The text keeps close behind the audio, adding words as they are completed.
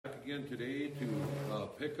begin today to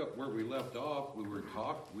pick up where we left off.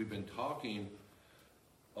 We've been talking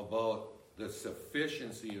about the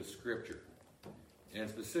sufficiency of Scripture, and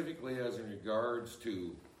specifically as in regards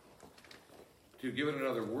to give it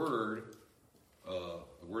another word, a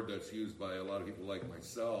word that's used by a lot of people like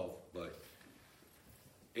myself, but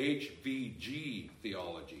HVG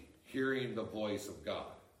theology, hearing the voice of God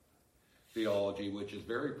theology, which is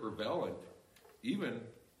very prevalent even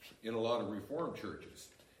in a lot of Reformed churches.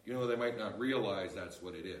 You know, they might not realize that's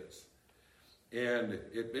what it is. And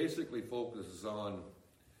it basically focuses on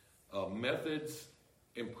methods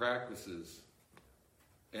and practices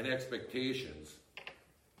and expectations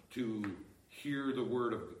to hear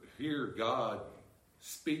God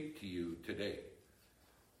speak to you today.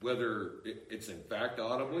 Whether it's in fact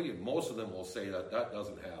audibly, and most of them will say that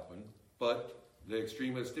doesn't happen, but the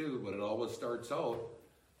extremists do. But it always starts out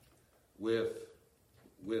with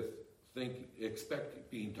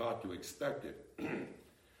being taught to expect it.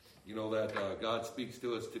 You know, that God speaks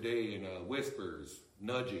to us today in whispers,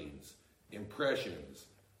 nudgings, impressions,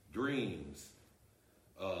 dreams,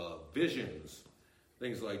 visions,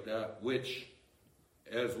 things like that, which,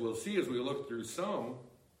 as we'll see as we look through some,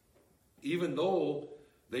 even though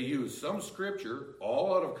they use some scripture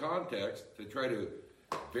all out of context to try to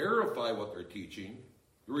verify what they're teaching,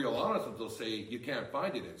 the real honest ones will say you can't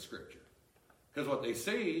find it in scripture. Because what they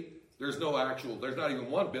say, there's not even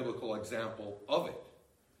one biblical example of it.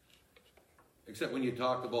 Except when you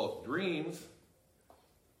talk about dreams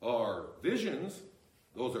or visions,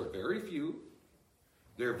 those are very few.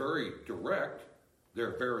 They're very direct.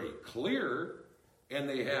 They're very clear. And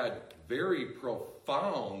they had very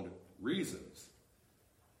profound reasons.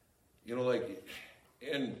 You know,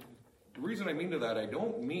 and the reason I mean to that,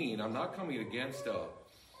 I'm not coming against,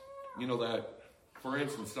 that, for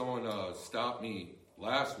instance, someone stopped me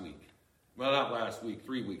last week. Well, not last week,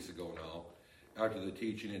 3 weeks ago now, after the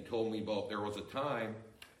teaching, and told me about there was a time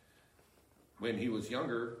when he was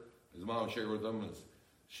younger. His mom shared with him, as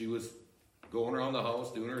she was going around the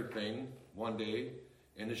house doing her thing one day,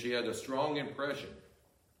 and she had a strong impression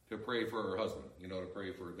to pray for her husband, to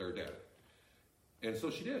pray for their dad. And so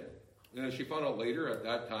she did. And then she found out later, at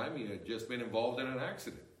that time, he had just been involved in an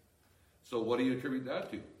accident. So what do you attribute that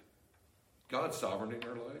to? God's sovereignty in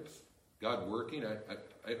our lives, God working.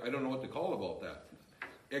 I don't know what to call about that,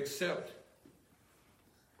 except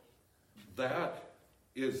that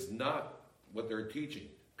is not what they're teaching.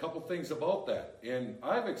 A couple things about that, and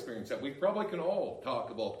I've experienced that. We probably can all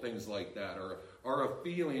talk about things like that, or a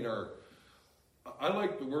feeling, or I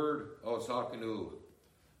like the word, I was talking to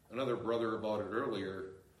another brother about it earlier,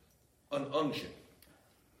 an unction.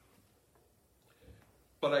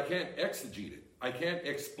 But I can't exegete it. I can't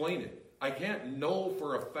explain it. I can't know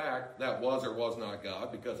for a fact that was or was not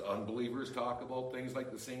God, because unbelievers talk about things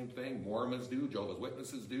like the same thing. Mormons do, Jehovah's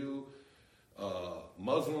Witnesses do,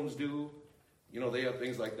 Muslims do. They have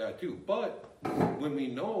things like that too. But when we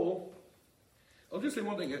know, I'll just say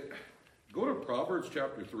one thing. Go to Proverbs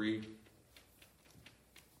chapter 3.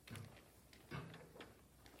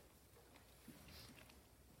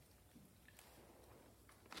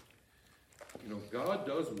 God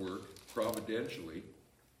does work providentially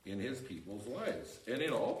in his people's lives, and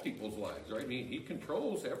in all people's lives, right? He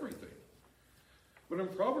controls everything. But in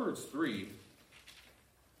Proverbs 3,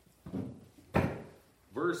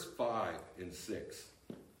 verse 5 and 6,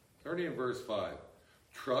 starting in verse 5,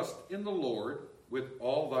 trust in the Lord with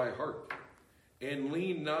all thy heart, and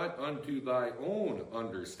lean not unto thy own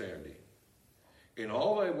understanding. In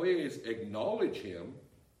all thy ways acknowledge him,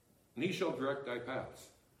 and he shall direct thy paths.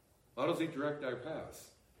 How does he direct our paths?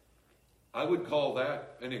 I would call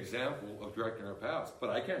that an example of directing our paths, but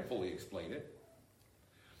I can't fully explain it.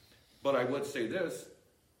 But I would say this,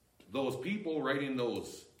 those people writing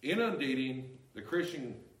those, inundating the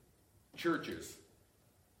Christian churches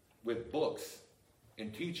with books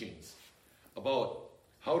and teachings about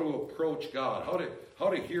how to approach God, how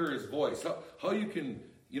to hear his voice, how you can,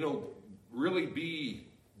 really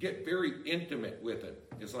get very intimate with it,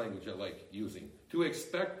 is language I like using, to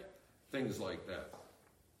expect things like that.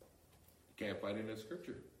 You can't find it in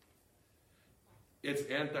Scripture. It's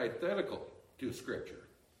antithetical to Scripture.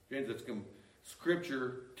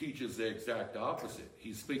 Scripture teaches the exact opposite.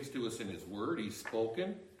 He speaks to us in his word. He's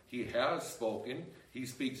spoken. He has spoken. He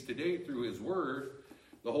speaks today through his word.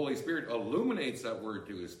 The Holy Spirit illuminates that word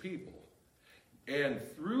to his people. And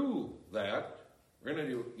through that, we're going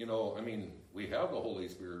to do, we have the Holy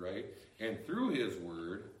Spirit, right? And through his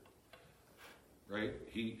word, right,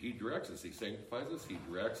 he directs us. He sanctifies us. He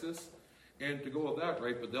directs us. And to go with that,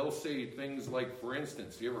 right, but they'll say things like, for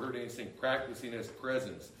instance, you ever heard anything, practicing his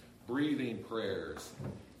presence, breathing prayers,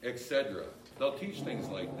 etc. They'll teach things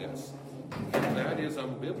like this. And that is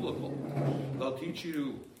unbiblical. They'll teach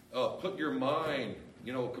you to put your mind,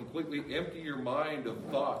 completely empty your mind of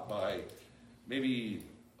thought by maybe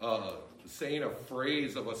saying a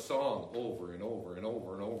phrase of a song over and over and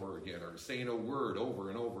over and over again, or saying a word over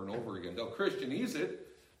and over and over again. They'll Christianize it.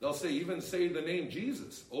 They'll even say the name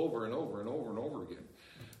Jesus over and over and over and over again.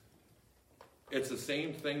 It's the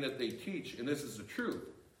same thing that they teach, and this is the truth,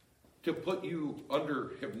 to put you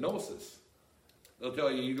under hypnosis. They'll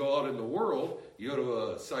tell you, you go out in the world, you go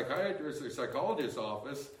to a psychiatrist or psychologist's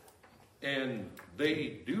office, and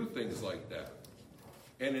they do things like that.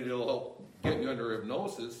 And it'll help get you under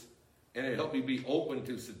hypnosis, and it'll help you be open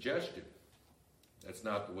to suggestion. That's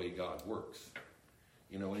not the way God works.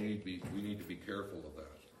 We need to be careful of that.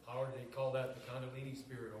 Howard, they call that the Kundalini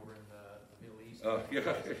spirit over in the Middle East.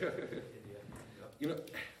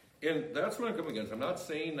 And that's what I'm coming against. I'm not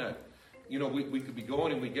saying that, we could be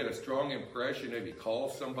going and we get a strong impression, maybe call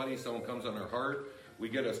somebody, someone comes on our heart, we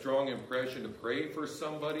get a strong impression to pray for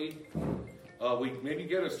somebody. We maybe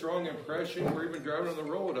get a strong impression, we're even driving on the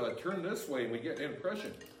road, turn this way, and we get an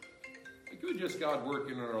impression. It could just God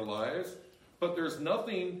working in our lives, but there's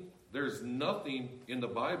nothing in the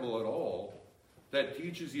Bible at all that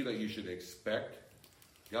teaches you that you should expect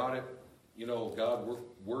God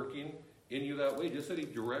working in you that way. Just that He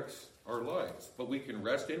directs our lives. But we can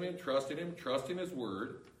rest in Him, trust in His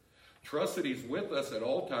Word, trust that He's with us at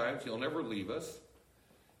all times, He'll never leave us,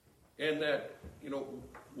 and that,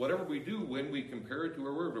 whatever we do, when we compare it to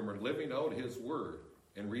our Word, when we're living out His Word,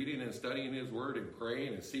 and reading and studying His Word, and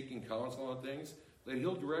praying and seeking counsel on things, that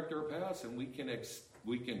He'll direct our paths, and we can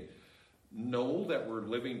know that we're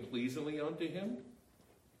living pleasingly unto Him.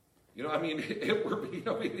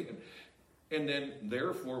 And then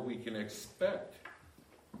therefore we can expect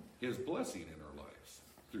His blessing in our lives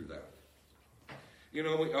through that.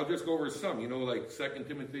 I'll just go over some, like 2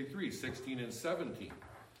 Timothy 3, 16 and 17,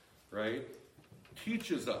 right?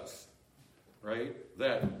 Teaches us, right,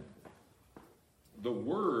 that the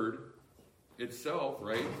Word itself,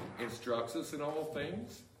 right, instructs us in all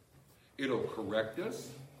things. It'll correct us,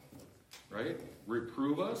 right,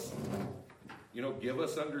 reprove us, give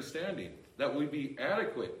us understanding, that we be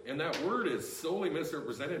adequate. And that word is solely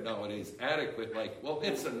misrepresented nowadays. Adequate, like, well,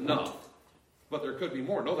 it's enough, but there could be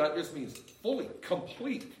more. No, that just means fully,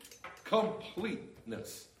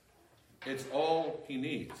 completeness. It's all He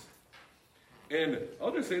needs. And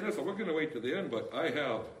I'll just say this, I'm going to wait to the end, but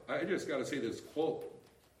I just got to say this quote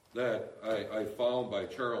that I found by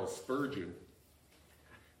Charles Spurgeon.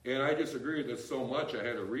 And I just agree with this so much I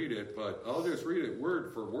had to read it, but I'll just read it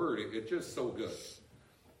word for word. It's just so good.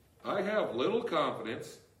 I have little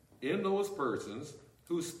confidence in those persons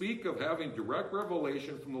who speak of having direct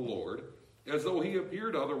revelation from the Lord as though He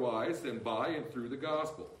appeared otherwise than by and through the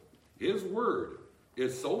gospel. His word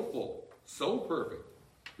is so full, so perfect,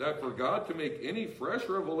 that for God to make any fresh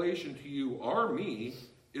revelation to you or me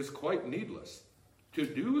is quite needless. To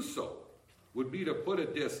do so would be to put a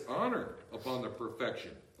dishonor upon the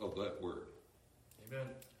perfection of that word. Amen.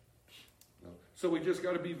 So we just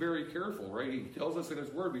got to be very careful, right? He tells us in His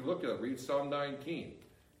Word, we looked at it, read Psalm 19,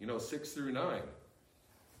 6 through 9.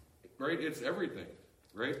 Right? It's everything,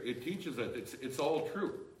 right? It teaches that it's all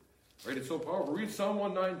true, right? It's so powerful. Read Psalm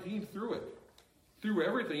 119 through it, through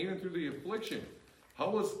everything, even through the affliction. How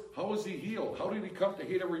was He healed? How did He come to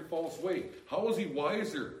hate every false way? How was He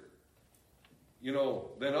wiser,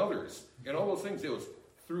 than others? And all those things, it was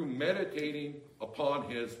through meditating upon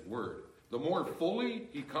His Word. The more fully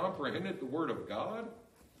he comprehended the Word of God,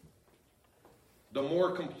 the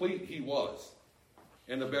more complete he was,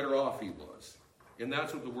 and the better off he was. And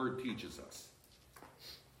that's what the Word teaches us.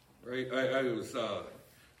 Right?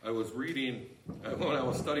 I was reading, when I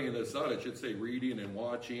was studying this out, it should say reading and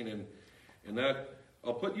watching, and that,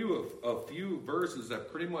 I'll put you a few verses that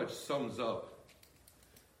pretty much sums up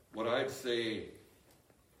what I'd say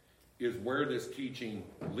is where this teaching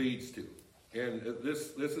leads to. And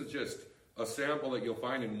this is just a sample that you'll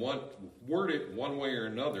find in worded one way or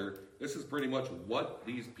another. This is pretty much what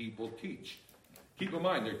these people teach. Keep in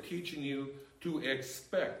mind, they're teaching you to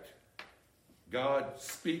expect God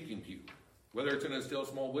speaking to you, whether it's in a still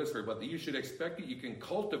small whisper, but that you should expect it, you can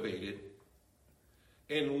cultivate it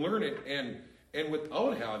and learn it, and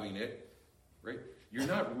without having it, right, you're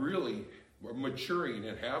not really maturing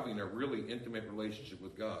and having a really intimate relationship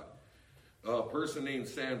with God. A person named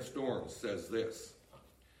Sam Storms says this: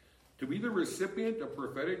 to be the recipient of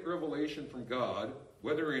prophetic revelation from God,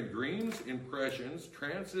 whether in dreams, impressions,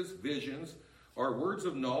 trances, visions, or words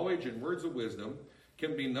of knowledge and words of wisdom,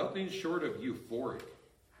 can be nothing short of euphoric.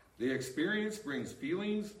 The experience brings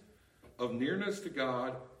feelings of nearness to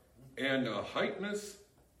God and a heightness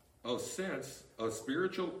of sense of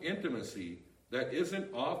spiritual intimacy that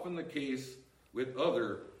isn't often the case with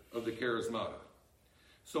other of the charismata.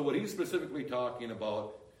 So what he's specifically talking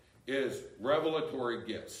about is revelatory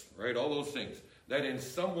gifts, right? All those things that in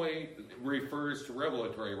some way refers to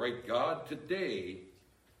revelatory, right? God today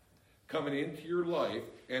coming into your life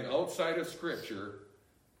and outside of Scripture,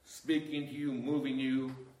 speaking to you, moving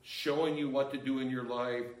you, showing you what to do in your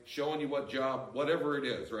life, showing you what job, whatever it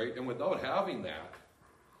is, right? And without having that,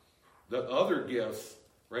 the other gifts,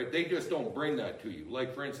 right, they just don't bring that to you.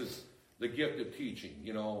 Like, for instance, the gift of teaching,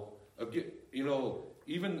 even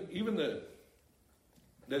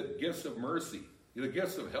the gifts of mercy, the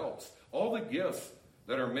gifts of helps, all the gifts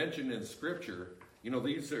that are mentioned in Scripture,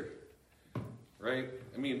 these are, right?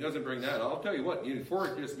 I mean, it doesn't bring that. I'll tell you what,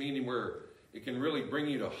 euphoric just meaning where it can really bring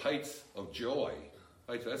you to heights of joy,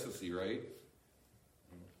 heights of ecstasy, right?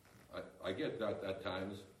 I get that at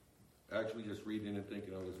times, actually just reading and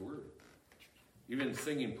thinking of His Word. Even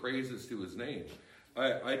singing praises to His name.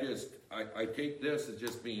 I take this as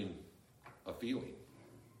just being a feeling.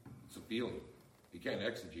 It's a feeling. You can't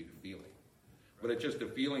exegete a feeling. But it's just a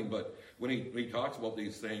feeling. But when he talks about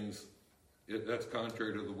these things, that's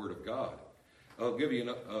contrary to the Word of God. I'll give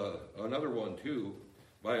you another one too,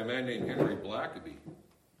 by a man named Henry Blackaby,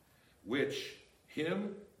 which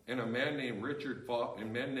him and a man named Richard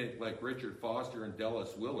Foster and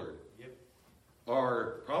Dallas Willard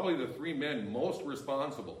are probably the three men most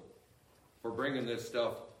responsible for bringing this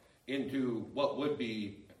stuff into what would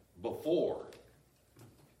be before,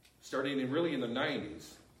 starting in the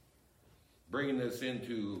 90s, bringing this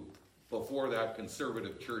into before that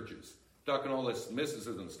conservative churches, talking all this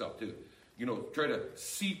mysticism stuff too. Try to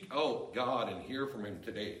seek out God and hear from Him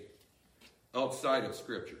today, outside of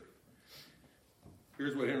Scripture.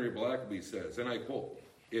 Here's what Henry Blackaby says, and I quote,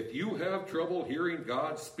 "If you have trouble hearing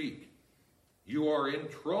God speak, you are in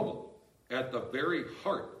trouble at the very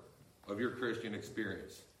heart of your Christian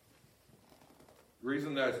experience." The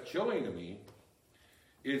reason that's chilling to me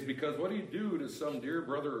is because what do you do to some dear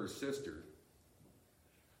brother or sister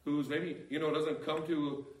who's maybe, doesn't come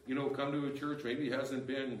to a church, maybe hasn't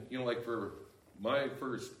been, like for my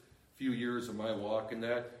first few years of my walk in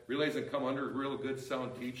that, really hasn't come under real good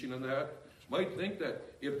sound teaching and that, might think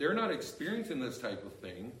that if they're not experiencing this type of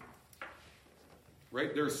thing,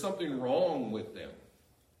 right, there's something wrong with them.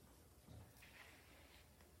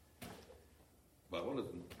 Bible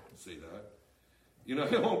doesn't say that.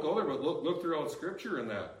 I won't go there, but look throughout Scripture and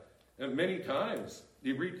that. And many times,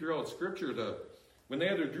 you read throughout Scripture, when they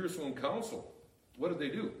had their Jerusalem council, what did they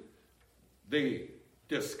do? They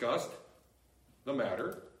discussed the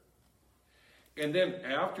matter. And then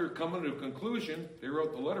after coming to a conclusion, they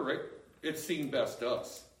wrote the letter, right? It seemed best to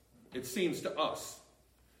us. It seems to us.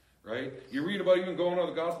 Right? You read about even going on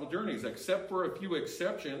the gospel journeys, except for a few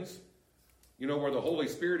exceptions, where the Holy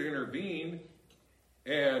Spirit intervened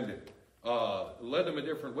and led them a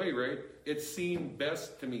different way, right? It seemed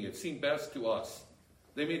best to me. It seemed best to us.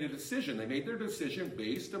 They made a decision. They made their decision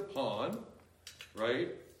based upon, right?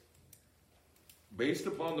 Based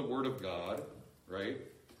upon the Word of God, right?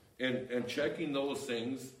 And checking those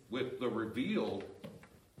things with the revealed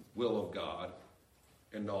will of God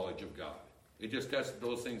and knowledge of God. They just tested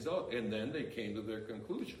those things out, and then they came to their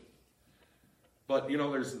conclusion. But,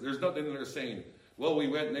 there's nothing in there saying, well, we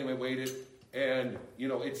went and then we waited, and,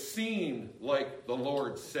 it seemed like the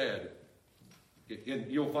Lord said.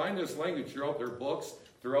 And you'll find this language throughout their books,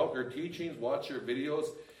 throughout their teachings, watch their videos.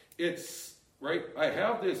 It's, right, I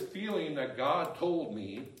have this feeling that God told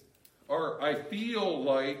me, or I feel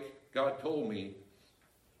like God told me.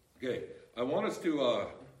 Okay, I want us to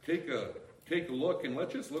take a look, and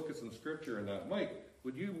let's just look at some Scripture in that. Mike,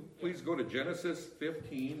 would you please go to Genesis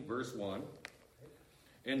 15, verse 1.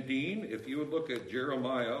 And Dean, if you would look at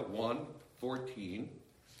Jeremiah 1:14.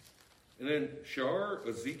 And then Shar,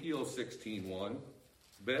 Ezekiel 16:1.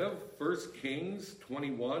 Bev, 1 Kings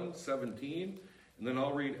 21:17. And then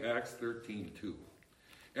I'll read Acts 13:2.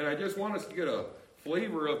 And I just want us to get a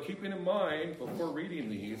flavor of keeping in mind, before reading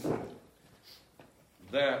these,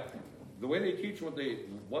 that the way they teach what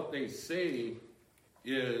they say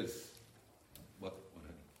is what?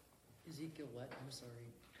 Ezekiel what? I'm sorry.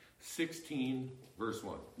 16, verse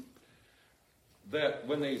 1. That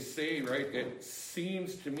when they say, right, it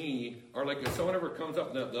seems to me, or like if someone ever comes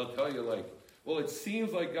up and they'll tell you like, well, it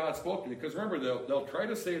seems like God spoke to me. Because remember, they'll try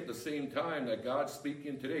to say at the same time that God's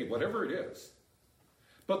speaking today, whatever it is.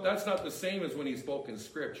 But that's not the same as when He spoke in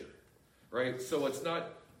Scripture, right? So it's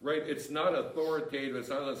not, right, it's not authoritative, it's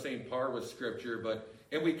not on the same par with Scripture,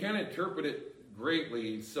 and we can interpret it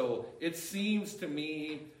greatly. So it seems to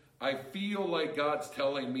me, I feel like God's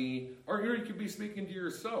telling me, or you could be speaking to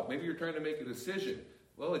yourself. Maybe you're trying to make a decision.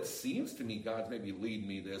 Well, it seems to me God's maybe leading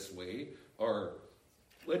me this way. Or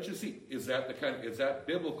let's just see, is that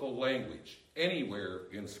biblical language anywhere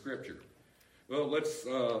in Scripture? Well, let's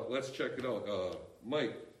check it out.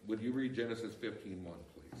 Mike, would you read Genesis 15:1,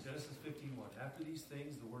 please? Genesis 15:1. After these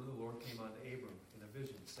things, the word of the Lord came unto Abram in a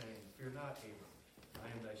vision, saying, Fear not, Abram, I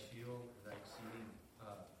am thy shield and thy exceeding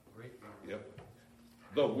great reward. Yep.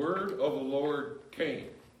 The word of the Lord came.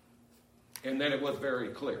 And then it was very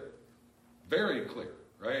clear. Very clear,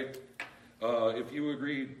 right? If you would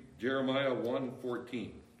read Jeremiah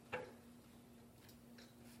 1:14.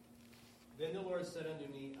 Then the Lord said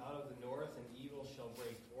unto me, Out of the north an evil shall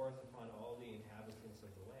break forth upon all the inhabitants of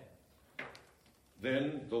the land.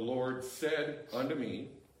 Then the Lord said unto me,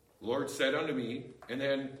 and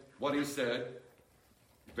then what he said,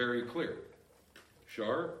 very clear.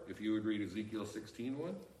 Shar, if you would read Ezekiel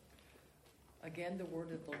 16:1. Again, the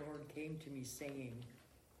word of the Lord came to me, saying,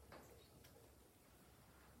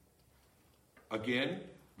 Again,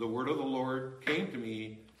 the word of the Lord came to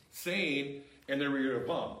me, saying, and then we're going to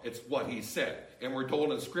bum. It's what he said. And we're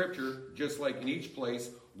told in Scripture, just like in each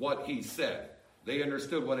place, what he said. They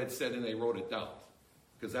understood what it said and they wrote it down.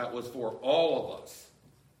 Because that was for all of us.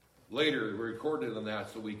 Later, we recorded on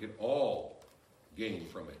that so we could all gain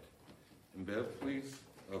from it. And Bev, please.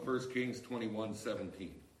 1 Kings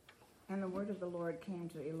 21:17. And the word of the Lord came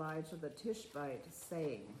to Elijah the Tishbite,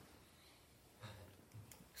 saying.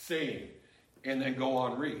 And then go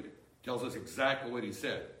on, read. Tells us exactly what he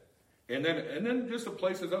said. And then just the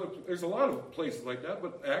places, there's a lot of places like that,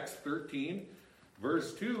 but Acts 13,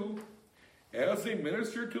 verse 2, as they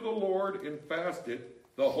ministered to the Lord and fasted,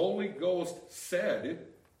 the Holy Ghost said,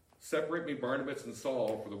 Separate me Barnabas and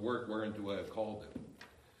Saul for the work whereunto I have called them.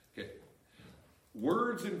 Okay.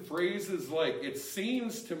 Words and phrases like, it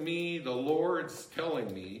seems to me the Lord's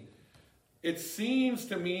telling me, it seems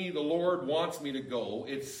to me the Lord wants me to go,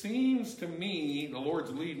 it seems to me the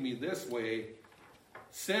Lord's leading me this way,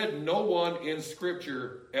 said no one in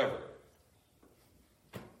Scripture ever.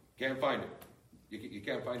 Can't find it. You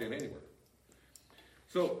can't find it anywhere.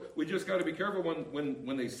 So we just got to be careful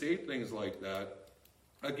when they say things like that.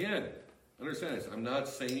 Again, understand this. I'm not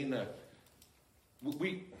saying that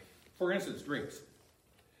for instance, dreams.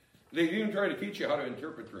 They even try to teach you how to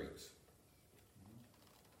interpret dreams.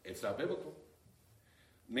 It's not biblical.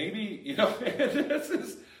 Maybe, this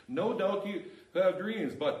is no doubt you have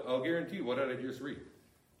dreams, but I'll guarantee you, what did I just read?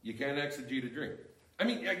 You can't exegete a dream. I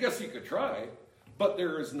mean, I guess you could try, but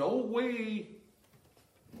there is no way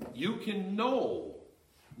you can know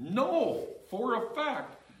for a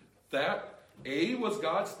fact that A, was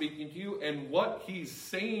God speaking to you and what he's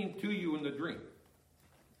saying to you in the dream.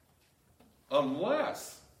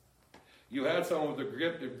 Unless you had someone with a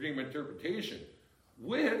gift of dream interpretation,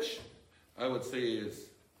 which I would say is,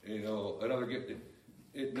 another gift.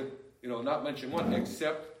 Not mention one,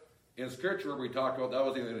 except in Scripture where we talk about that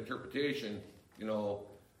was an interpretation. The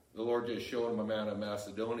Lord just showed him a man of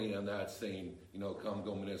Macedonia, and that's saying, come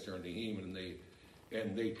go minister unto him,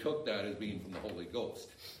 and they took that as being from the Holy Ghost.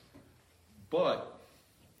 But,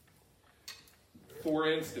 for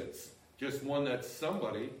instance, just one that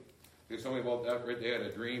there's somebody about that, right? They had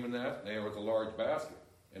a dream in that, and there was a large basket,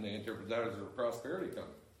 and they interpreted that as a prosperity coming.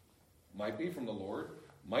 Might be from the Lord,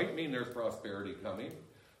 might mean there's prosperity coming.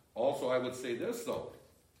 Also, I would say this, though.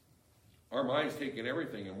 Our minds take in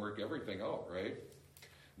everything and work everything out, right?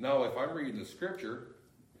 Now, if I'm reading the Scripture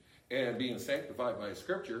and being sanctified by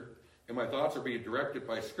Scripture, and my thoughts are being directed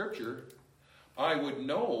by Scripture, I would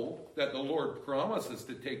know that the Lord promises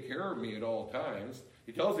to take care of me at all times.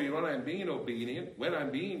 He tells me when I'm being obedient, when I'm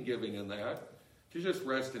being giving in that, to just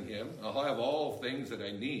rest in Him. I'll have all things that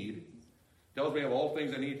I need. He tells me I have all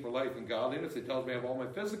things I need for life and godliness. He tells me I have all my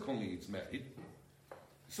physical needs met.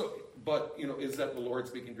 So, but, is that the Lord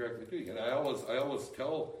speaking directly to you? And I always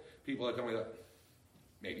tell people that tell me that,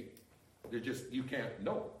 maybe. You can't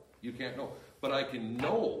know. You can't know. But I can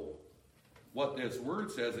know what this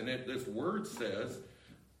word says, and this word says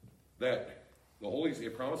that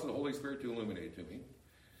it promises the Holy Spirit to illuminate to me.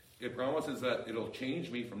 It promises that it'll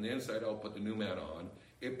change me from the inside out, put the new man on.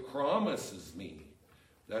 It promises me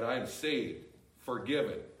that I'm saved,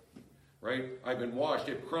 forgiven, right? I've been washed.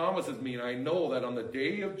 It promises me, and I know that on the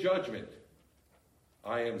day of judgment,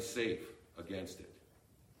 I am safe against it,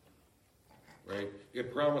 right?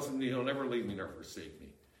 It promises me He'll never leave me nor forsake me.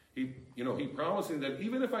 He promises me that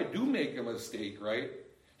even if I do make a mistake, right,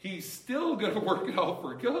 He's still going to work it out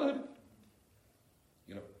for good.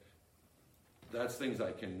 That's things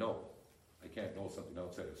I can know. I can't know something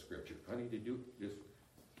outside of Scripture. I need to do this.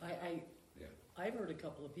 I I've heard a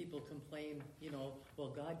couple of people complain, well,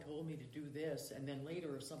 God told me to do this, and then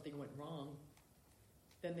later if something went wrong,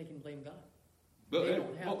 then they can blame God. But, They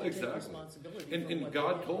don't have to take exactly. responsibility for And what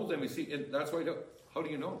God they did. told them, you see, and that's why, how do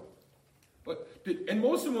you know? And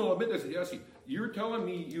most of them will admit this, yes, you're telling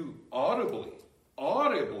me you audibly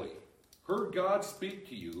heard God speak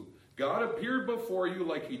to you. God appeared before you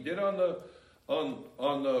like he did on the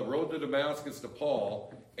road to Damascus to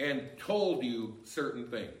Paul and told you certain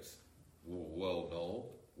things. Well, no.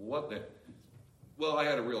 What then? Well, I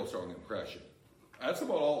had a real strong impression. That's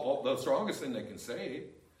about all the strongest thing they can say.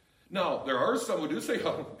 Now, there are some who do say,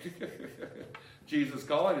 oh, Jesus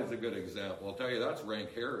calling is a good example. I'll tell you, that's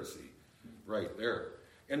rank heresy right there.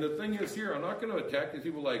 And the thing is here, I'm not going to attack these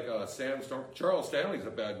people like Sam Storm. Charles Stanley's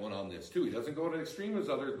a bad one on this too. He doesn't go to extreme as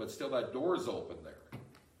others, but still that door's open there.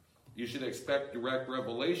 You should expect direct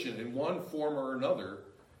revelation in one form or another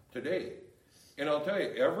today. And I'll tell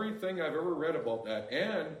you, everything I've ever read about that,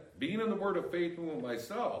 and being in the Word of Faith movement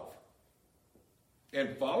myself,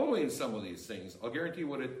 and following some of these things, I'll guarantee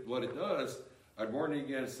what it does. I'd warn you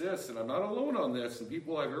against this, and I'm not alone on this, and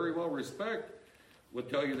people I very well respect would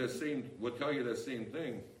tell you the same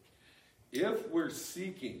thing. If we're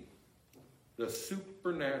seeking the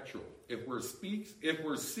supernatural, if we're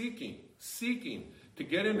seeking to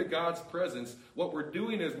get into God's presence, what we're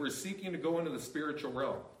doing is we're seeking to go into the spiritual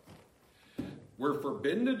realm. We're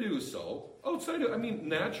forbidden to do so outside of,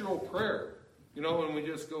 natural prayer. And we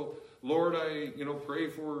just go, Lord, I, pray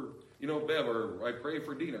for, Bev, or I pray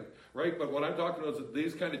for Dina, right? But what I'm talking about is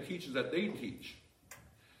these kind of teachings that they teach.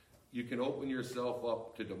 You can open yourself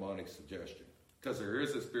up to demonic suggestion. Because there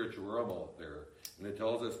is a spiritual realm out there. And it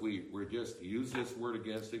tells us we're just use this word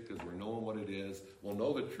against it because we're knowing what it is. We'll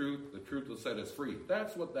know the truth will set us free.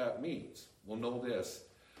 That's what that means. We'll know this,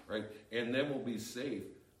 right? And then we'll be safe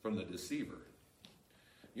from the deceiver.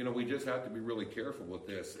 We just have to be really careful with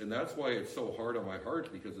this. And that's why it's so hard on my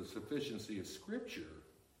heart, because of the sufficiency of Scripture,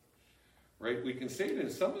 right? We can say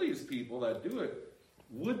that some of these people that do it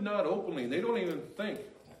would not openly, and they don't even think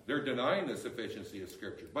they're denying the sufficiency of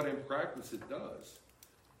Scripture. But in practice it does.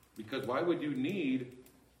 Because why would you need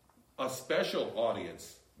a special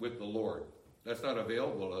audience with the Lord that's not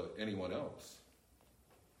available to anyone else?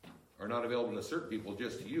 Or not available to certain people,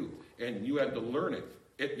 just to you. And you had to learn it.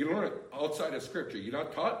 You learn it outside of Scripture. You're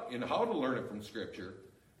not taught in how to learn it from Scripture.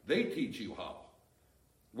 They teach you how.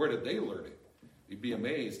 Where did they learn it? You'd be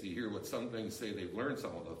amazed to hear what some things say they've learned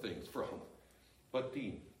some of the things from. But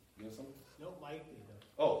Dean, you have something? No, Mike.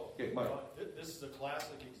 Oh, okay, Mike. This is a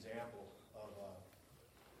classic example of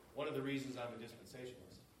one of the reasons I'm a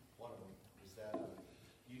dispensationalist. One of them is that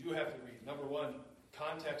you do have to read. Number one,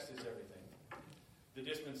 context is everything. The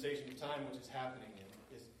dispensation of time which is happening in it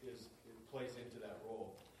plays into that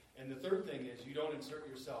role. And the third thing is you don't insert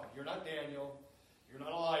yourself. You're not Daniel. You're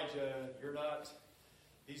not Elijah. You're not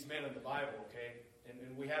these men in the Bible, okay?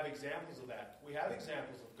 And we have examples of that. We have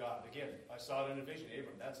examples of God. Again, I saw it in a vision,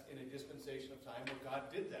 Abram. That's in a dispensation of time where God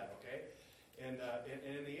did that, okay? And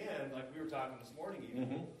in the end, like we were talking this morning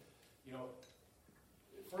even,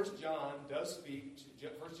 1 John 2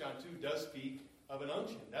 does speak of an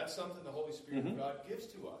unction. That's something the Holy Spirit of God gives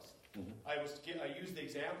to us. I used the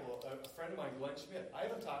example of a friend of mine, Glenn Schmidt. I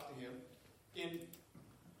haven't talked to him in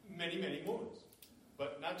many, many moons.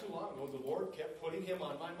 But not too long ago, the Lord kept putting him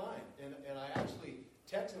on my mind. And I actually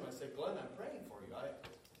texted him. I said, Glenn, I'm praying for you. I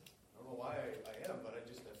don't know why I am, but I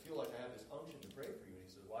feel like I have this unction to pray for you. And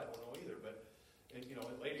he said, well, I don't know either. But,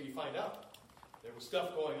 later you find out. There was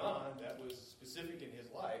stuff going on that was specific in his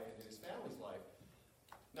life and in his family's life.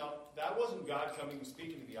 Now, that wasn't God coming and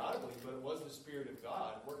speaking to me audibly, but it was the Spirit of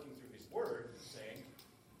God working through His Word, saying,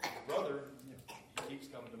 brother, he keeps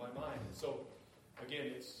coming to my mind. And so, again,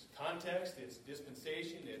 it's context, it's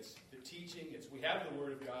dispensation, it's the teaching, we have the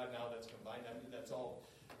Word of God now that's combined, that's all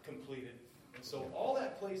completed. And so all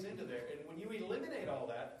that plays into there. And when you eliminate all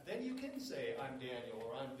that, then you can say, I'm Daniel,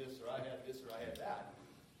 or I'm this, or I had this, or I had that.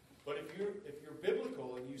 But if you're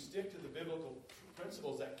biblical and you stick to the biblical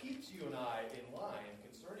principles that keeps you and I in line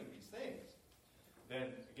concerning these things,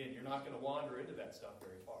 then, again, you're not going to wander into that stuff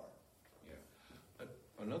very far. Yeah.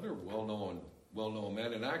 Another well-known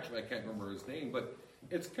man, and actually I can't remember his name, but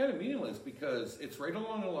it's kind of meaningless because it's right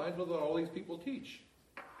along the lines with what all these people teach.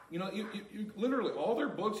 You literally, all their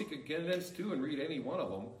books you could condense to and read any one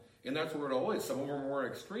of them, and that's where it all is. Some of them are more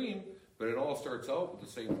extreme, but it all starts out with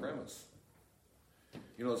the same premise.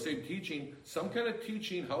 The same teaching, some kind of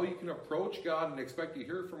teaching how you can approach God and expect to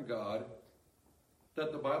hear from God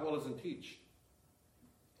that the Bible doesn't teach.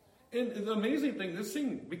 And the amazing thing, this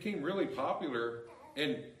thing became really popular,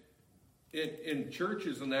 and in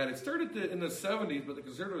churches and that, it started in the 70s, but the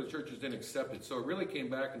conservative churches didn't accept it. So it really came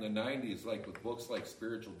back in the 90s, like with books like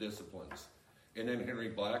Spiritual Disciplines. And then Henry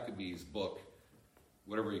Blackaby's book,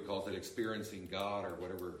 whatever he calls it, Experiencing God, or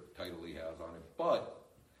whatever title he has on it. But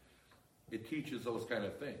it teaches those kind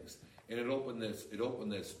of things. And it opened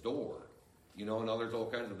this door. You know, now there's all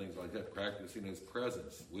kinds of things like that. Practicing his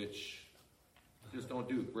presence, which just don't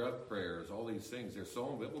do. Breath prayers, all these things. They're so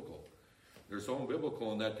unbiblical. They're so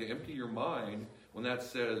unbiblical in that to empty your mind, when that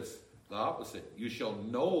says the opposite. You shall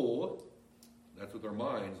know, that's with our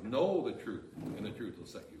minds, know the truth, and the truth will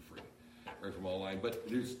set you free. Right from all lying. But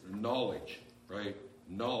it is knowledge, right?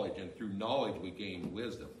 Knowledge. And through knowledge we gain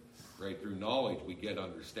wisdom. Right? Through knowledge we get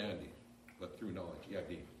understanding. But through knowledge. Yeah,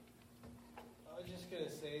 Dean. I was just going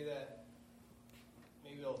to say that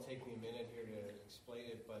maybe it'll take me a minute here to explain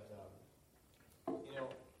it, but, you know,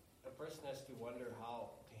 a person has to wonder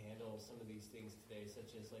how to handle some of these things today,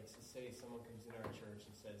 such as, like, say someone comes in our church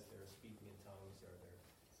and says they're speaking in tongues or they're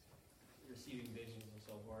receiving visions and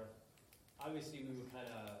so forth. Obviously, we would kind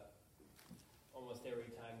of almost every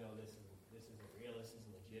time know this isn't real, this isn't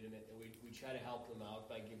legitimate, and we try to help them out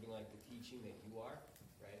by giving, like, the teaching that you are,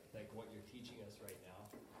 right? Like what you're teaching us right now.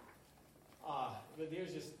 But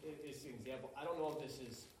there's just it's an example. I don't know if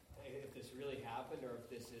this really happened or if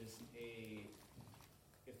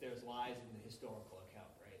there's lies in the historical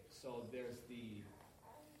account, right? So there's the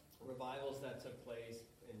revivals that took place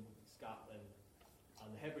in Scotland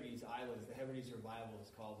on the Hebrides Islands. The Hebrides Revival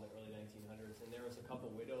was called in the early 1900s, and there was a couple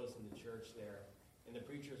widows in the church there, and the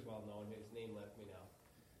preacher's well known. His name left me now.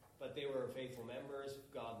 But they were faithful members,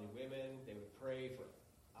 godly women. They would pray for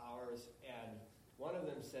hours, and one of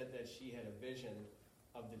them said that she had a vision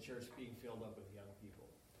of the church being filled up with young people.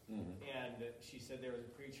 Mm-hmm. And she said there was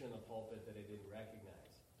a preacher in the pulpit that they didn't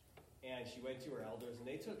recognize. And she went to her elders, and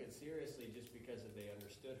they took it seriously just because they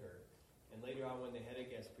understood her. And later on, when they had a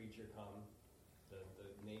guest preacher come, the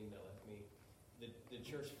name that left me, the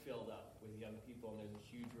church filled up with young people, and there's a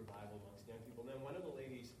huge revival amongst young people. And then one of the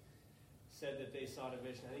ladies said that they saw a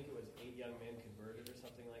vision. I think it was 8 young men converted or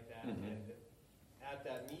something like that. Mm-hmm. And at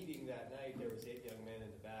that meeting that night, there was 8 young men in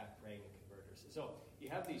the back praying and converters. So you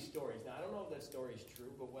have these stories. Now, I don't know if that story is true,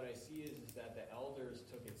 but what I see is that the elders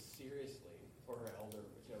took it seriously, or her elder,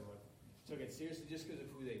 whichever one, took it seriously just because of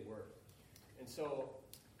who they were. And so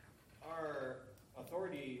our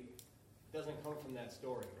authority doesn't come from that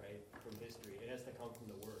story, right, from history. It has to come from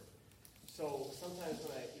the Word. So sometimes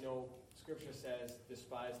when Scripture says,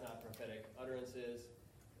 despise not prophetic utterances,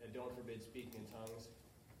 and don't forbid speaking in tongues,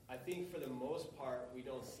 I think for the most part, we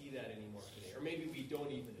don't see that anymore today. Or maybe we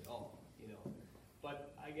don't even at all,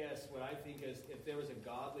 But I guess what I think is if there was a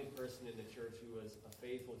godly person in the church who was a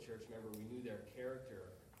faithful church member, we knew their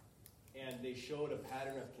character, and they showed a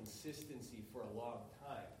pattern of consistency for a long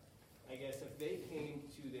time. I guess if they came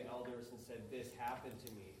to the elders and said, this happened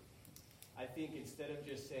to me, I think instead of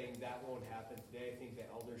just saying that won't happen today, I think the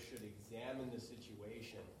elders should examine the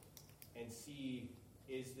situation and see,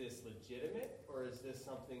 is this legitimate, or is this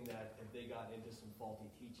something that have they gotten into some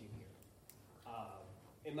faulty teaching here?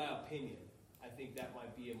 In my opinion, I think that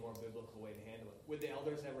might be a more biblical way to handle it. Would the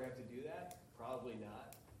elders ever have to do that? Probably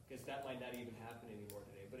not, because that might not even happen anymore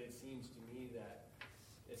today. But it seems to me that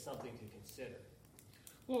it's something to consider.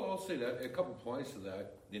 Well, I'll say that a couple points to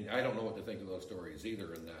that. And I don't know what to think of those stories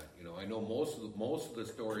either. In that, I know most of the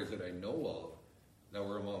stories that I know of that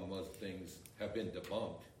were among most things have been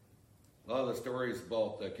debunked. A lot of the stories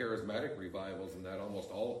about the charismatic revivals and that,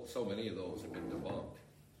 so many of those have been debunked.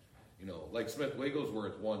 Like Smith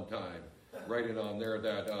Wigglesworth one time, writing on there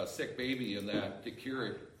that sick baby and that to cure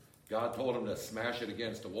it, God told him to smash it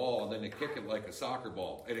against a wall and then to kick it like a soccer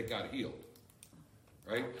ball, and it got healed.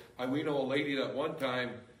 Right? And we know a lady that one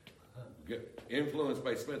time, influenced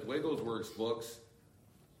by Smith Wigglesworth's books,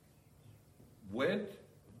 went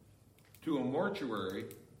to a mortuary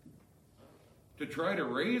to try to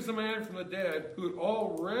raise a man from the dead who'd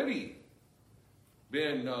already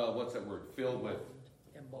been, filled with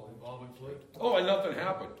embalming fluid. Oh, and nothing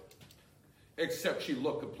happened. Except she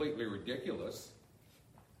looked completely ridiculous.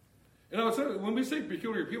 When we say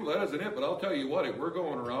peculiar people, that isn't it, but I'll tell you what, if we're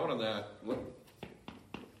going around on that, look,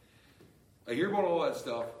 I hear about all that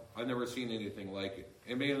stuff, I've never seen anything like it.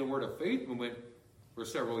 And being in the Word of Faith movement for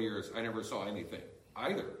several years, I never saw anything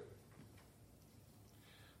either.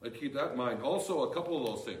 Let's keep that in mind. Also, a couple of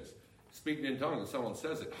those things. Speaking in tongues, someone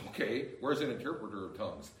says it. Okay, where's an interpreter of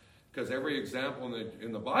tongues? Because every example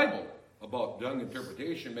in the Bible about tongue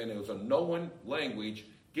interpretation meant it was a known language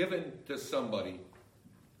given to somebody,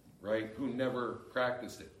 right, who never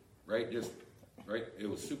practiced it, right? It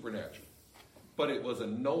was supernatural. But it was a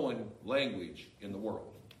known language in the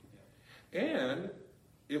world. And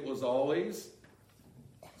it was always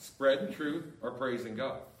spreading truth or praising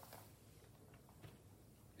God.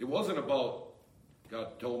 It wasn't about,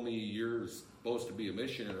 God told me you're supposed to be a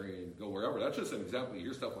missionary and go wherever. That's just an example. You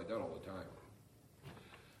hear stuff like that all the time.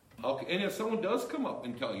 And if someone does come up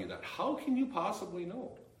and tell you that, how can you possibly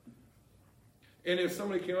know? And if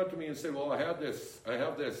somebody came up to me and said, well, I have this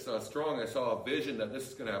strong, I saw a vision that this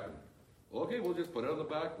is going to happen. Well, okay, we'll just put it on the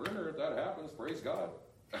back burner. If that happens, praise God.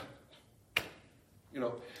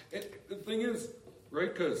 The thing is,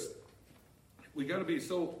 right, because we got to be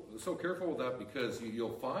so careful with that, because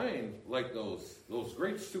you'll find like those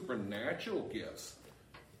great supernatural gifts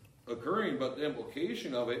occurring, but the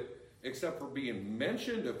implication of it, except for being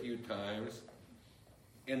mentioned a few times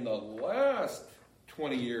in the last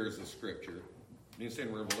 20 years of Scripture,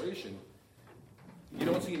 in Revelation, you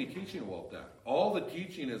don't see any teaching about that. All the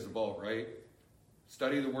teaching is about, right,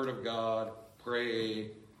 study the Word of God,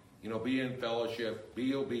 pray, be in fellowship,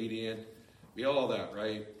 be obedient, be all that,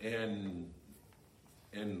 right? And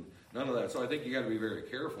none of that. So I think you got to be very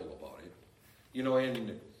careful about it.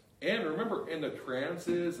 And remember, in the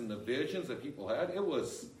trances and the visions that people had, it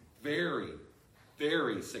was very,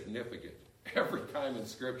 very significant every time in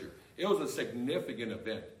Scripture. It was a significant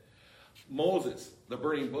event. Moses, the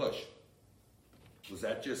burning bush, was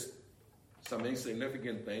that just some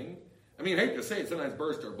insignificant thing? I mean, I hate to say it, sometimes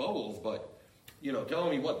burst our bubbles, but,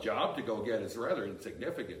 telling me what job to go get is rather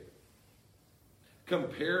insignificant.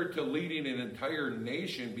 Compared to leading an entire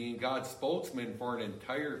nation, being God's spokesman for him,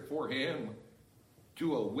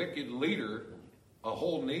 to a wicked leader, a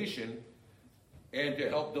whole nation, and to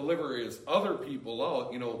help deliver his other people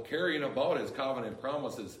out, carrying about his covenant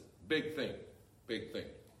promises, big thing.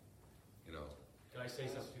 Can I say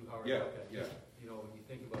something too, Howard? Yeah, Okay. yeah. When you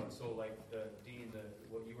think about it, so like Dean,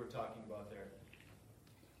 what you were talking about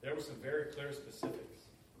there were some very clear specifics.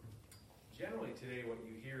 Generally today, what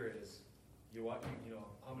you hear is, you watch,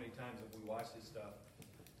 how many times have we watched this stuff,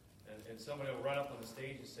 and somebody will run up on the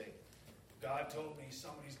stage and say, God told me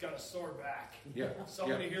somebody's got a sore back. Yeah.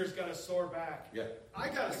 Somebody here's got a sore back. Yeah. I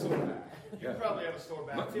got a sore back. You Yeah. probably have a sore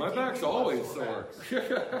back. My 15 back's people have always sore. backs.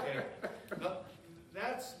 Okay. But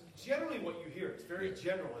that's generally what you hear. It's very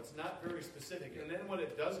general. It's not very specific. And then when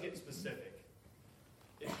it does get specific,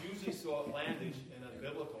 it's usually so outlandish and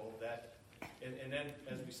unbiblical that, and then,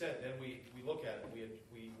 as we said, then we look at it,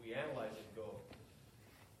 we analyze it and go,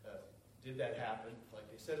 did that happen? Like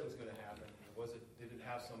they said it was going to happen. Did it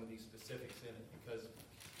have some of these specifics in it? Because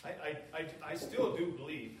I still do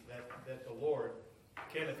believe that the Lord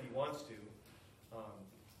can, if He wants to,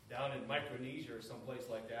 down in Micronesia or someplace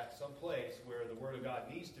like that, someplace where the Word of God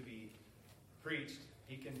needs to be preached,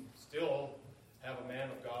 He can still have a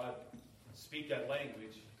man of God speak that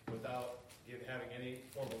language without having any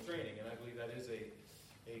formal training. And I believe that is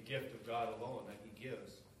a gift of God alone that He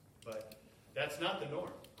gives. But that's not the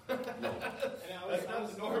norm. No. That's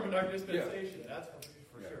not the norm in our dispensation. Yeah. That's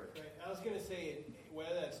for sure. Right. I was going to say,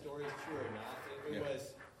 whether that story is true or not, it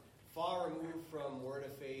was far removed from Word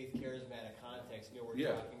of Faith, charismatic context. We're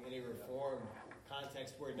talking in a Reformed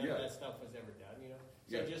context where none of that stuff was ever done.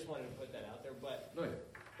 So I just wanted to put that out there. But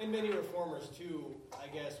and many Reformers too, I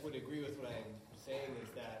guess, would agree with what I'm saying is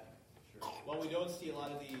that while we don't see a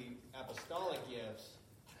lot of the apostolic gifts,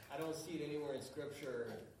 I don't see it anywhere in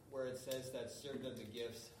Scripture where it says that certain of the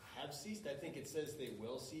gifts have ceased. I think it says they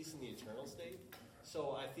will cease in the eternal state.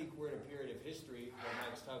 So I think we're in a period of history, when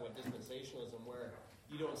Mike's talking about dispensationalism, where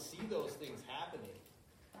you don't see those things happening.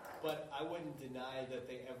 But I wouldn't deny that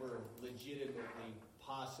they ever legitimately,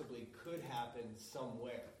 possibly could happen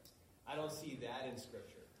somewhere. I don't see that in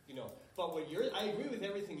Scripture. But I agree with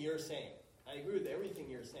everything you're saying.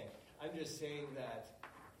 I'm just saying that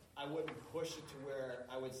I wouldn't push it to where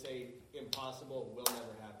I would say impossible, will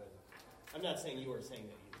never happen. I'm not saying you were saying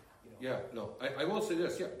that either. Yeah, no. I will say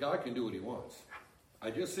this. Yeah, God can do what He wants.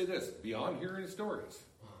 I just say this, beyond hearing stories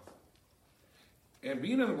and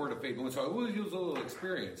being in the Word of Faith, so I will use a little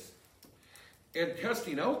experience and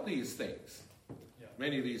testing out these things,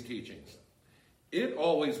 many of these teachings. It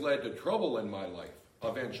always led to trouble in my life,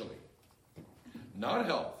 eventually. Not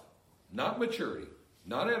health, not maturity,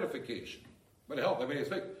 not edification, but health. I mean,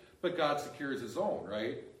 but God secures His own,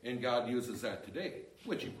 right? And God uses that today,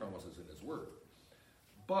 which He promises in His Word.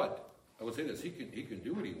 But I would say this: He can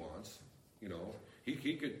do what He wants.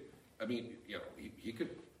 He could. I mean, He could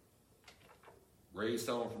raise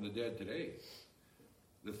someone from the dead today.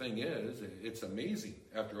 The thing is, it's amazing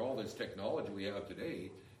after all this technology we have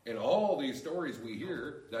today, and all these stories we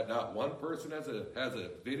hear that not one person has a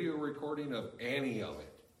video recording of any of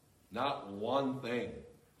it, not one thing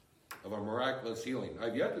of a miraculous healing.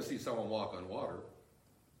 I've yet to see someone walk on water.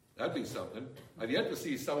 That'd be something. I've yet to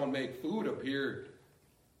see someone make food appear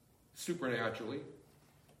supernaturally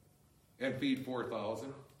and feed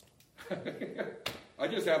 4,000. I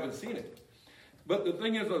just haven't seen it. But the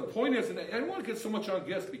thing is, the point is, and I don't want to get so much on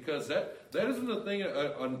gifts because that isn't the thing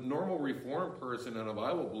a normal Reformed person and a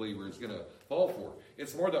Bible believer is going to fall for.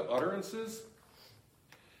 It's more the utterances.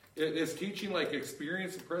 It's teaching like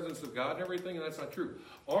experience the presence of God and everything, and that's not true.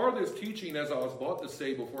 Or this teaching, as I was about to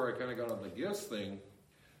say before I kind of got on the gifts thing,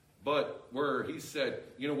 but where he said,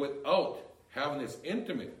 without having this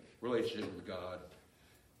intimate relationship with God,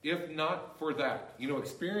 if not for that,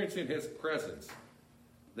 experiencing his presence,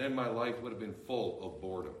 then my life would have been full of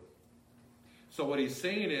boredom. So what he's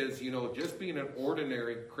saying is, just being an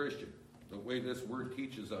ordinary Christian, the way this word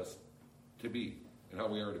teaches us to be and how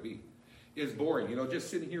we are to be, is boring.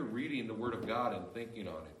 Just sitting here reading the Word of God and thinking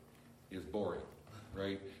on it is boring,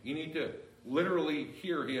 right? You need to literally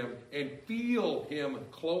hear him and feel him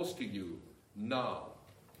close to you now,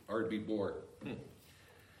 or be bored.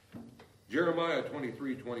 Jeremiah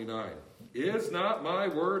 23:29. Is not my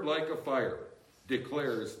word like a fire,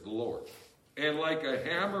 declares the Lord, and like a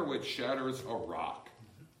hammer which shatters a rock?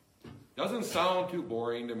 Doesn't sound too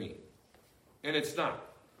boring to me. And it's not.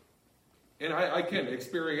 And I can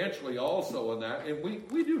experientially also in that, and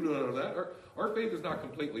we do know that. Our faith is not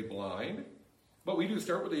completely blind, but we do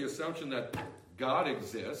start with the assumption that God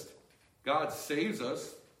exists, God saves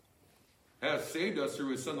us, has saved us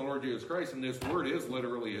through his Son, the Lord Jesus Christ, and this word is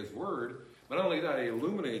literally his word. But not only that, he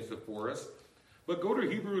illuminates it for us. But go to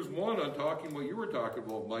Hebrews 1 on talking what you were talking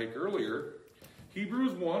about, Mike, earlier.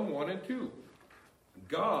 Hebrews 1 and 2.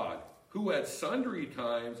 God, who at sundry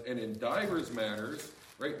times and in divers manners,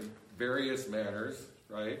 right, various manners,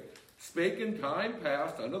 right, spake in time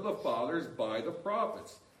past unto the fathers by the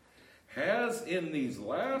prophets, has in these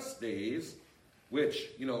last days, which,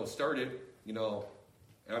 started,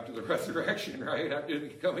 after the resurrection, right, after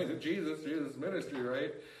coming to Jesus ministry,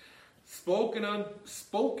 right, spoken,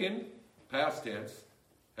 past tense,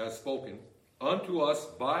 has spoken, unto us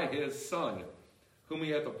by his Son, whom he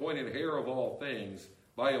hath appointed heir of all things,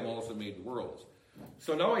 by him also made the worlds.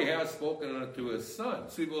 So now he has spoken unto his Son.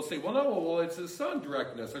 So people will say, well, it's his Son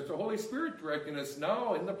directing us. It's the Holy Spirit directing us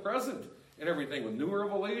now in the present and everything, with new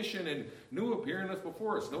revelation and new appearing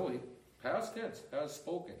before us. No, he, past tense, has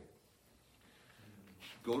spoken.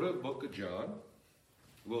 Go to the book of John.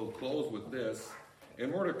 We'll close with this.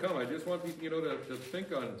 And more to come. I just want people, to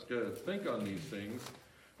think on these things.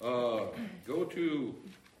 Go to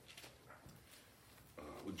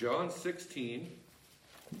John 16.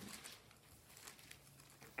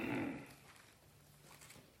 I'm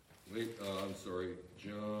sorry,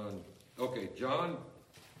 John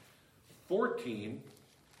 14,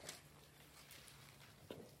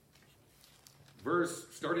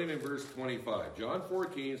 starting in verse 25. John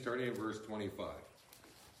 14, starting in verse 25.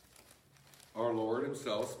 Our Lord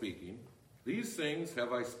himself speaking, these things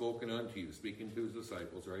have I spoken unto you, speaking to his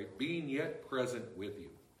disciples, right? Being yet present with you.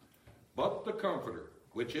 But the Comforter,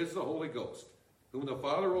 which is the Holy Ghost, whom the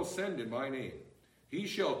Father will send in my name, he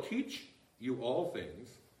shall teach you all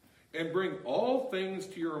things, and bring all things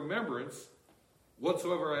to your remembrance,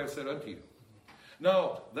 whatsoever I have said unto you.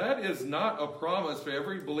 Now, that is not a promise for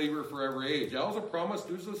every believer for every age. That was a promise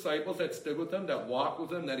to his disciples that stood with him, that walked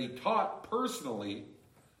with him, that he taught personally,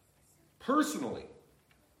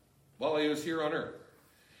 while he was here on earth.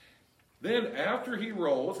 Then after he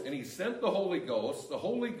rose and he sent the Holy Ghost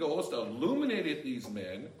illuminated these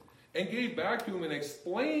men and gave back to him and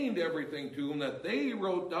explained everything to them that they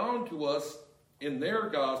wrote down to us in their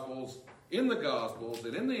Gospels, in the Gospels,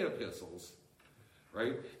 and in the epistles,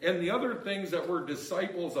 right? And the other things that were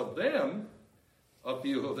disciples of them, a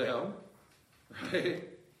few of them, right?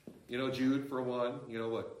 Jude for one,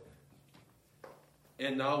 what?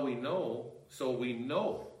 And now we know, so we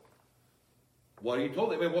know what he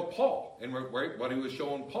told them, and what Paul, and right, what he was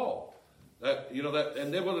showing Paul. That,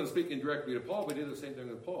 and they wasn't speaking directly to Paul, but he did the same thing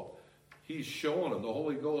with Paul. He's showing them. The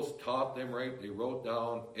Holy Ghost taught them, right? They wrote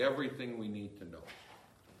down everything we need to know.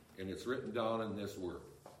 And it's written down in this word.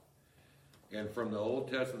 And from the Old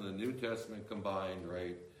Testament and the New Testament combined,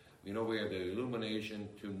 right? We have the illumination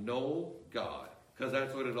to know God. Because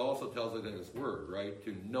that's what it also tells us in his word, right?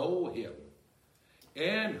 To know him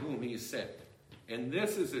and whom he sent. And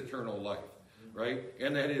this is eternal life, right?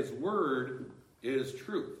 And that his word is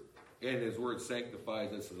truth. And his word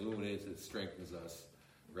sanctifies us, illuminates us, strengthens us,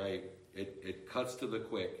 right? It cuts to the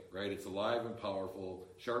quick, right? It's alive and powerful,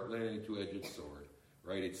 sharp than any two-edged sword,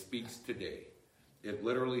 right? It speaks today. It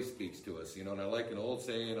literally speaks to us, And I like an old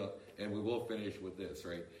saying, and we will finish with this,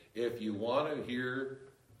 right? If you want to hear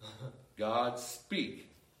God speak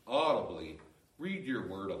audibly, read your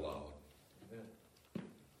word aloud.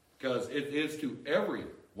 Because it is to every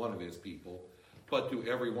one of his people, but to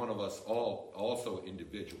every one of us all also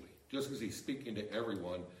individually. Just because he's speaking to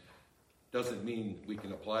everyone doesn't mean we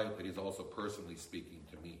can apply it that he's also personally speaking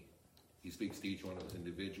to me. He speaks to each one of us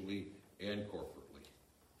individually and corporately.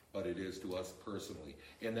 But it is to us personally.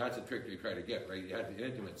 And that's a trick you try to get, right? You have the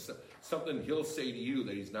intimate. Something he'll say to you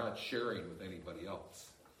that he's not sharing with anybody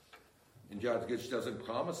else. And John Gitch doesn't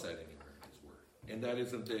promise that anywhere in his word. And that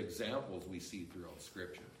isn't the examples we see throughout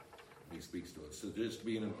Scripture. He speaks to us. So just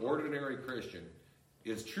being an ordinary Christian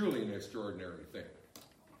is truly an extraordinary thing.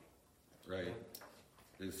 Right?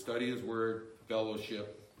 To study his word,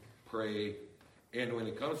 fellowship, pray. And when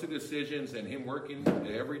it comes to decisions and him working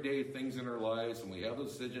the everyday things in our lives, and we have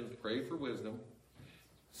those decisions, pray for wisdom,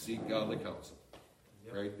 seek godly counsel.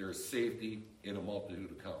 Yep. Right? There's safety in a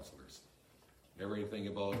multitude of counselors. Everything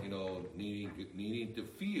about, needing to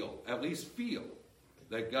feel, at least feel,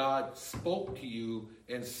 that God spoke to you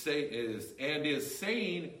and is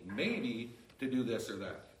saying maybe to do this or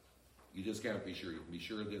that. You just can't be sure. You can be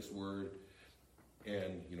sure of this word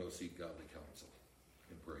and, seek godly counsel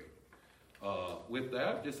and pray. With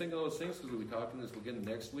that, just think of those things, because we'll be talking this again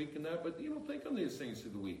next week and that, but, think on these things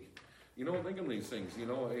through the week. Think on these things. If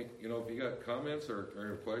you got comments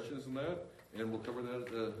or questions on that, and we'll cover that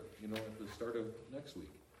at the start of next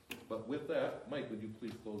week. But with that, Mike, would you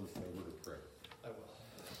please close us in a word of prayer? I will.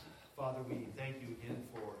 Father, we thank you again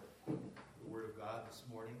for the Word of God this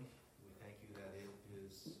morning. We thank you that it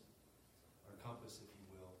is our compass, if you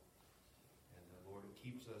will. And Lord, it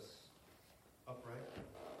keeps us upright,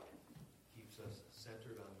 keeps us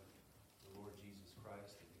centered on the Lord Jesus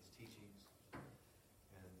Christ and his teachings.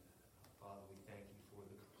 And Father, we thank you for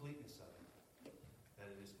the completeness of it, that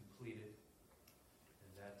it is completed,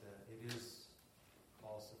 and that it is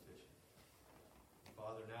all sufficient.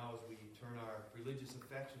 Father, now as we turn our religious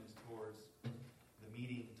affections towards the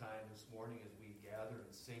meeting time this morning, as we gather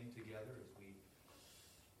and sing together, as we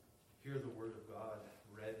hear the Word of God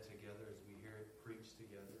read together, as we hear it preached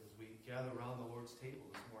together, as we gather around the Lord's table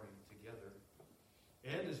this morning together,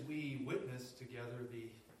 and as we witness together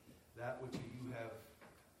that which you have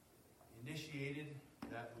initiated,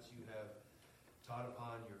 that which you have taught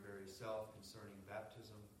upon your very self concerning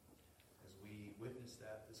baptism, as we witness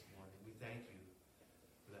that this morning, we thank you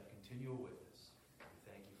for that continual witness. We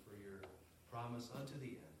thank you for your promise unto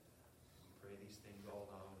the end. We pray these things all